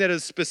 and that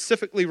is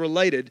specifically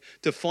related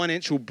to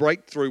financial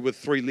breakthrough with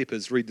 3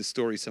 lepers. Read the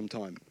story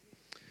sometime.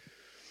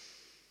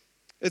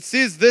 It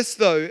says this,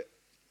 though,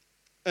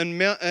 in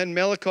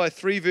Malachi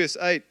 3 verse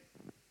 8,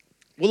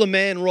 will a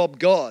man rob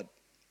God?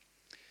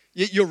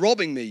 Yet you're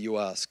robbing me, you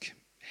ask.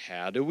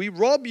 How do we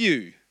rob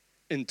you?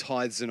 In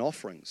tithes and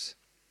offerings.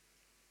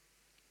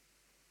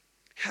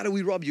 How do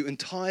we rob you? In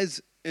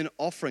tithes and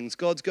offerings.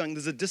 God's going,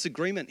 there's a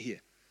disagreement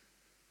here.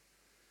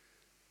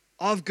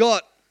 I've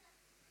got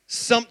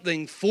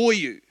something for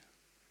you,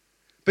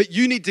 but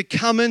you need to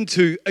come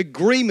into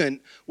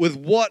agreement with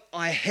what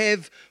I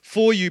have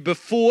for you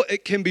before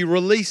it can be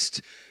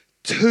released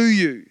to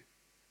you.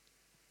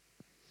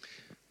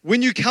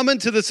 When you come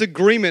into this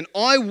agreement,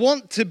 I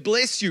want to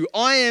bless you.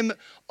 I am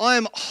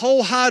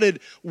wholehearted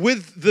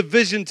with the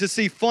vision to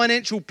see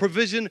financial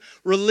provision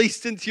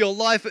released into your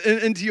life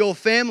and into your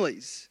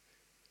families.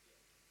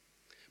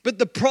 But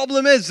the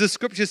problem is, the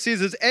scripture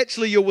says, is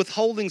actually you're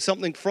withholding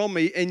something from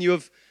me, and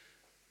you've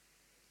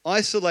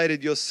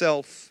isolated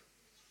yourself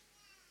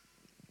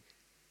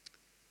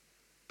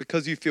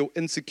because you feel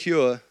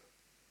insecure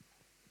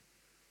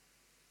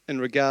in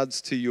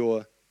regards to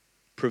your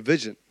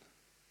provision.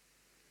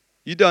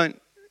 You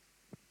don't,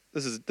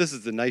 this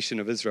is the nation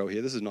of Israel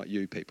here. This is not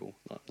you people.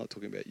 I'm not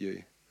talking about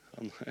you.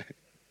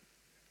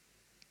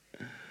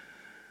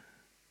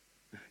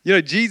 You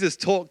know, Jesus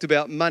talked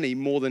about money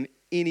more than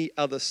any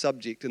other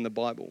subject in the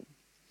Bible.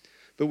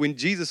 But when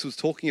Jesus was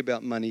talking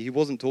about money, He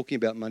wasn't talking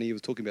about money, He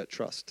was talking about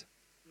trust.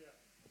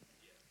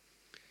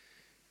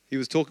 He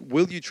was talking,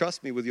 will you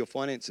trust me with your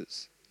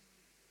finances?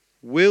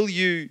 Will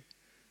you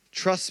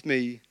trust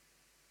me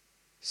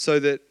so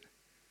that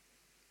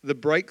the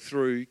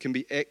breakthrough can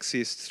be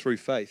accessed through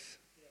faith?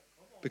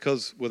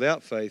 Because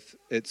without faith,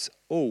 it's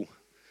all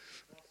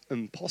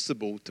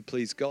impossible to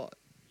please God.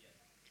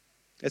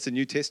 That's a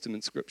New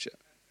Testament scripture.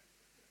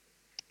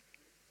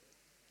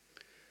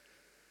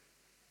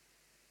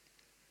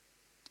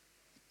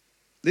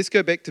 Let's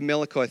go back to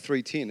Malachi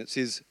 3:10. It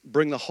says,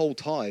 bring the whole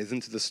tithe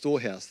into the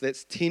storehouse.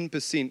 That's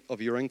 10%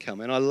 of your income.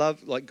 And I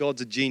love, like,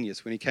 God's a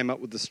genius. When He came up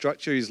with the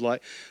structure, He's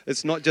like,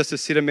 it's not just a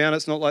set amount.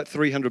 It's not like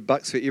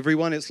 $300 for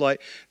everyone. It's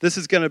like, this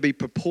is going to be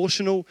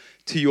proportional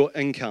to your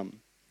income.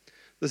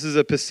 This is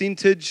a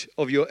percentage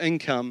of your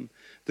income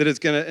that is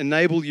going to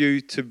enable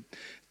you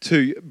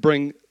to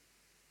bring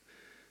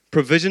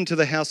provision to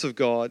the house of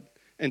God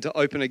and to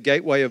open a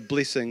gateway of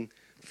blessing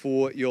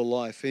for your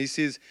life. And He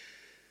says,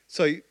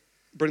 so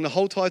bring the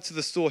whole tithe to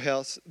the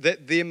storehouse,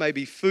 that there may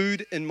be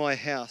food in my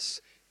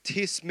house.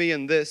 Test me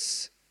in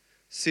this,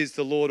 says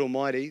the Lord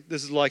Almighty.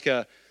 This is like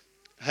a,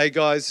 hey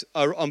guys,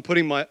 I'm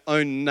putting my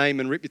own name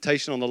and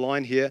reputation on the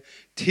line here.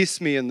 Test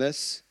me in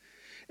this,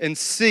 and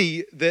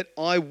see that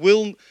I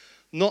will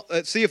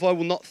not, see if I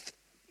will not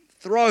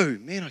throw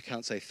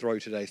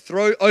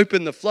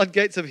open the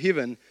floodgates of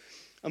heaven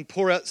and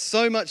pour out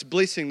so much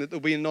blessing that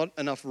there'll be not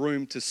enough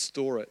room to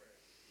store it.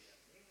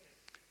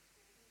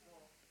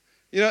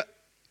 You know,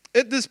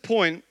 at this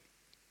point,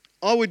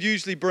 I would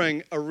usually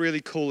bring a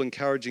really cool,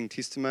 encouraging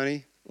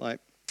testimony.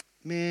 Like,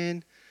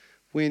 man,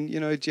 when,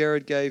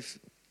 Jared gave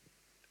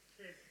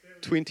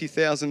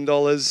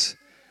 $20,000,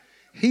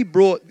 he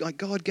brought, like,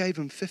 God gave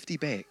him 50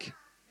 back.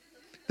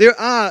 There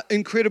are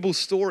incredible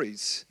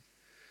stories.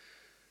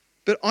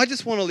 But I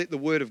just want to let the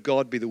Word of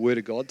God be the Word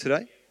of God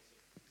today.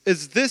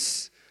 Is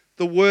this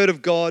the Word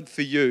of God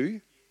for you,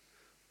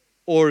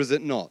 or is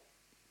it not?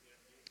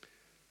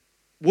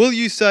 Will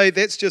you say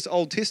that's just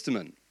Old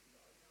Testament?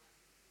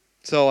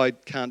 So I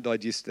can't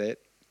digest that.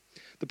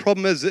 The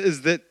problem is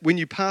that when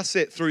you pass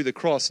that through the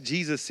cross,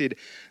 Jesus said,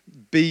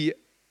 be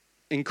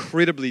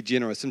incredibly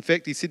generous. In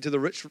fact, He said to the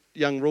rich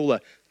young ruler,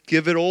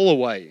 give it all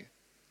away.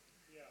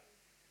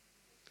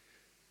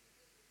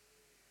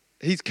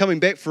 He's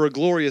coming back for a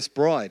glorious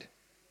bride.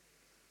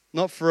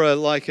 Not for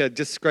a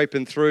just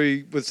scraping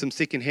through with some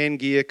second-hand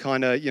gear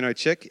kind of,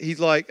 chick. He's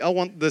like, I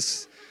want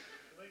this.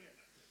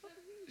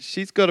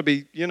 She's got to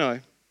be,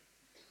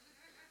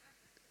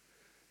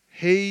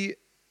 He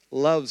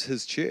loves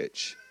His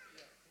church,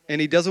 and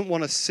He doesn't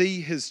want to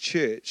see His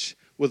church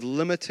with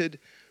limited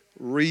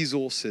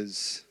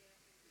resources.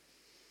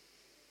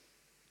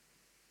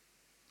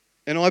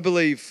 And I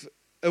believe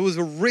it was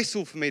a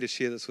wrestle for me to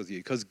share this with you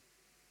because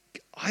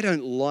I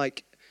don't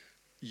like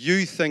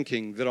you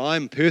thinking that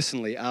I'm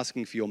personally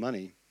asking for your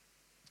money.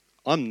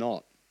 I'm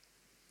not.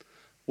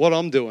 What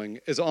I'm doing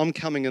is I'm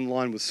coming in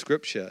line with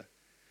Scripture.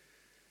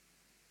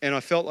 And I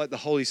felt like the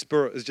Holy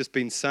Spirit has just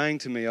been saying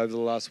to me over the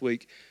last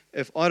week,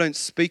 if I don't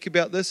speak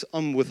about this,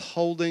 I'm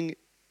withholding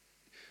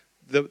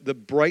the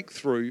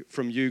breakthrough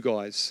from you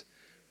guys.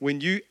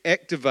 When you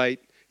activate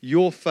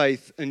your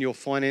faith in your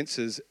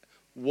finances,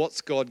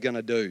 what's God going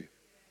to do?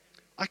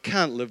 I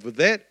can't live with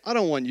that. I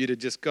don't want you to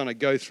just kind of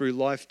go through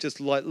life just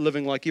like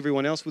living like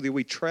everyone else with your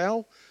wee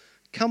trowel.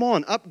 Come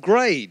on,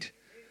 upgrade.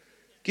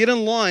 Get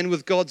in line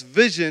with God's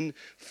vision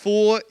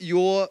for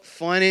your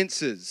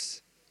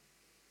finances.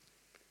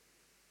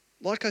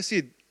 Like I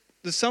said,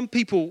 there's some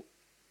people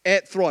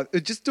at Thrive who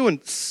are just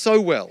doing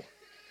so well.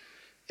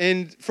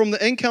 And from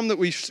the income that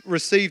we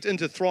received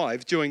into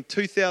Thrive during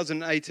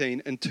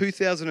 2018 and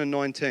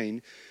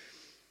 2019,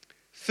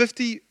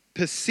 50%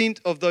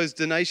 of those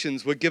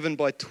donations were given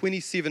by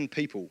 27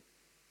 people.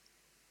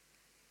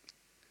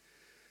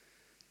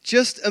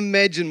 Just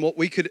imagine what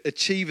we could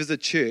achieve as a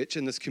church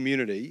in this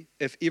community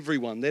if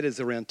everyone, that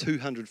is around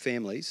 200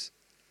 families,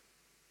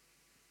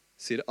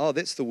 said, oh,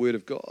 that's the word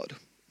of God.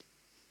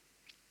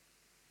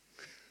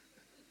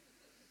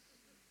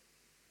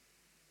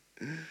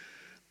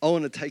 I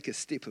want to take a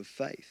step of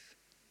faith.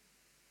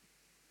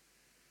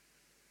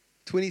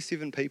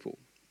 27 people.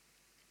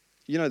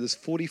 You know, there's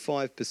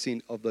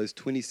 45% of those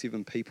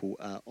 27 people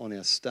are on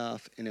our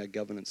staff and our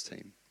governance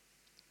team.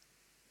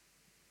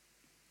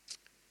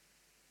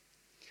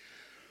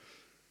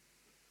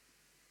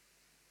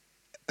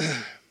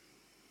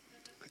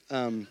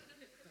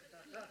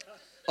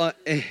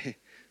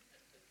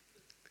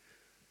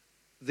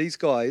 These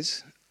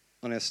guys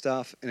on our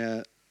staff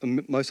and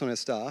most on our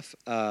staff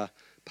are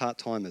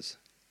part-timers.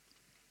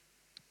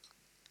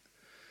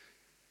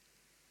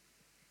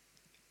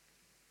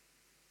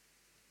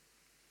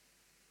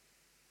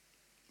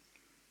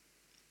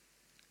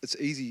 It's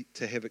easy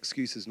to have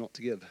excuses not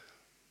to give.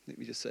 Let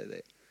me just say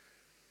that.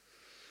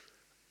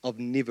 I've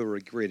never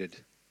regretted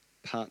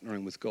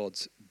partnering with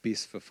God's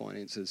best for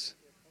finances.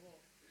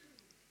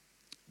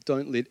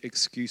 Don't let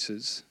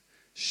excuses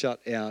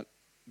shut out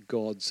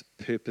God's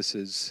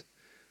purposes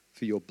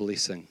for your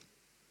blessing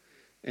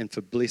and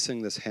for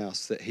blessing this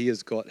house that He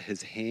has got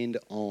His hand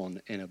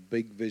on and a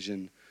big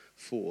vision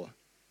for.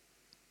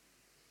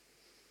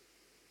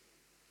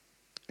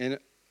 And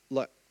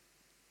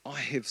I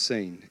have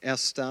seen, our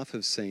staff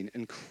have seen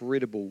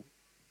incredible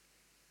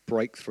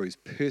breakthroughs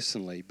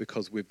personally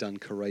because we've done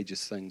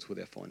courageous things with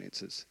our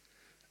finances.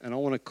 And I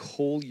want to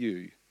call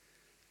you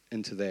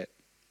into that.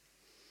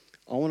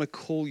 I want to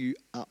call you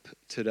up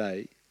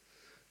today,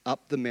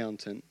 up the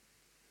mountain.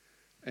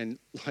 And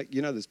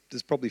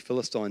there's probably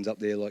Philistines up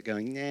there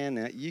going,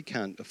 nah, you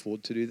can't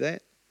afford to do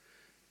that.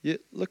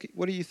 Look,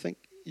 what do you think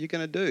you're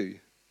going to do?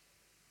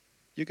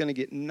 You're going to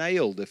get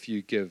nailed if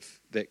you give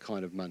that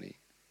kind of money.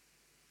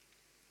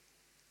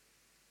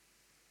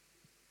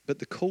 But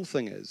the cool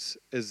thing is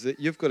that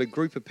you've got a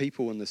group of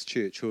people in this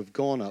church who have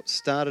gone up,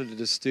 started a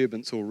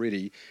disturbance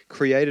already,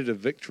 created a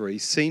victory,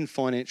 seen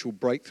financial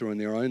breakthrough in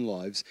their own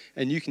lives,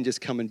 and you can just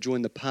come and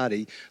join the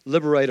party,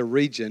 liberate a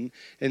region,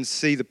 and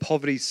see the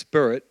poverty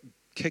spirit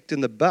kicked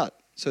in the butt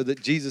so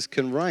that Jesus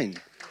can reign.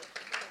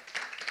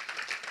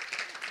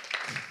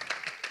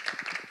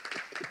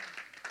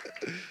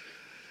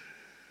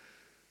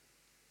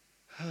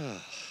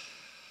 I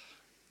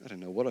don't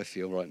know what I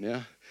feel right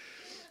now.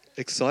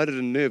 Excited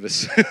and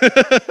nervous.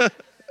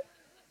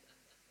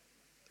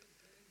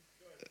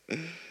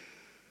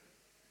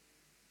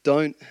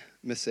 Don't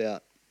miss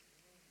out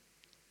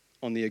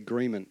on the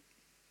agreement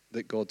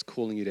that God's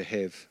calling you to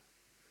have.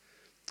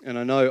 And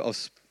I know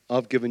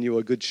I've given you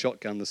a good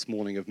shotgun this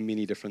morning of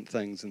many different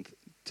things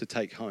to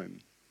take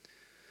home.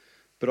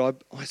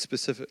 But I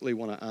specifically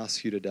want to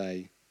ask you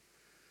today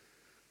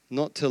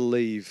not to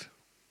leave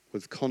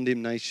with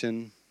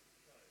condemnation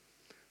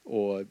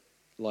or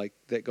like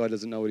that guy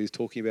doesn't know what he's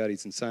talking about,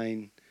 he's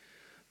insane.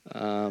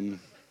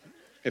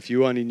 If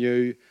you only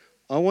knew.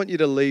 I want you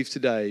to leave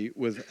today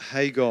with,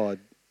 hey God,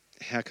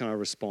 how can I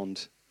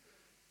respond?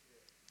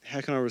 How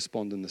can I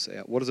respond in this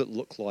hour? What does it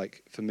look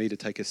like for me to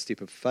take a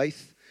step of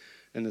faith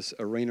in this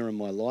arena in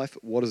my life?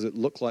 What does it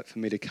look like for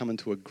me to come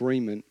into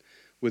agreement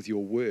with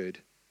your word?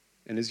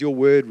 And is your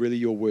word really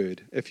your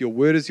word? If your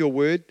word is your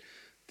word,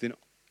 then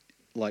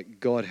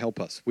God help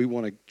us. We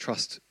want to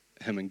trust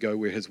Him and go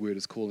where His word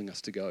is calling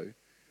us to go.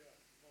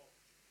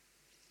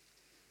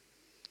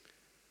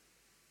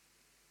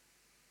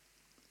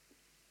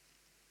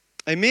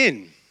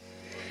 Amen.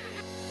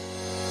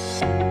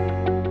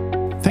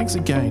 Thanks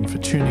again for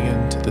tuning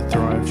in to the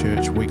Thrive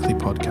Church Weekly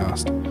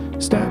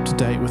Podcast. Stay up to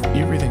date with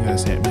everything that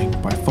is happening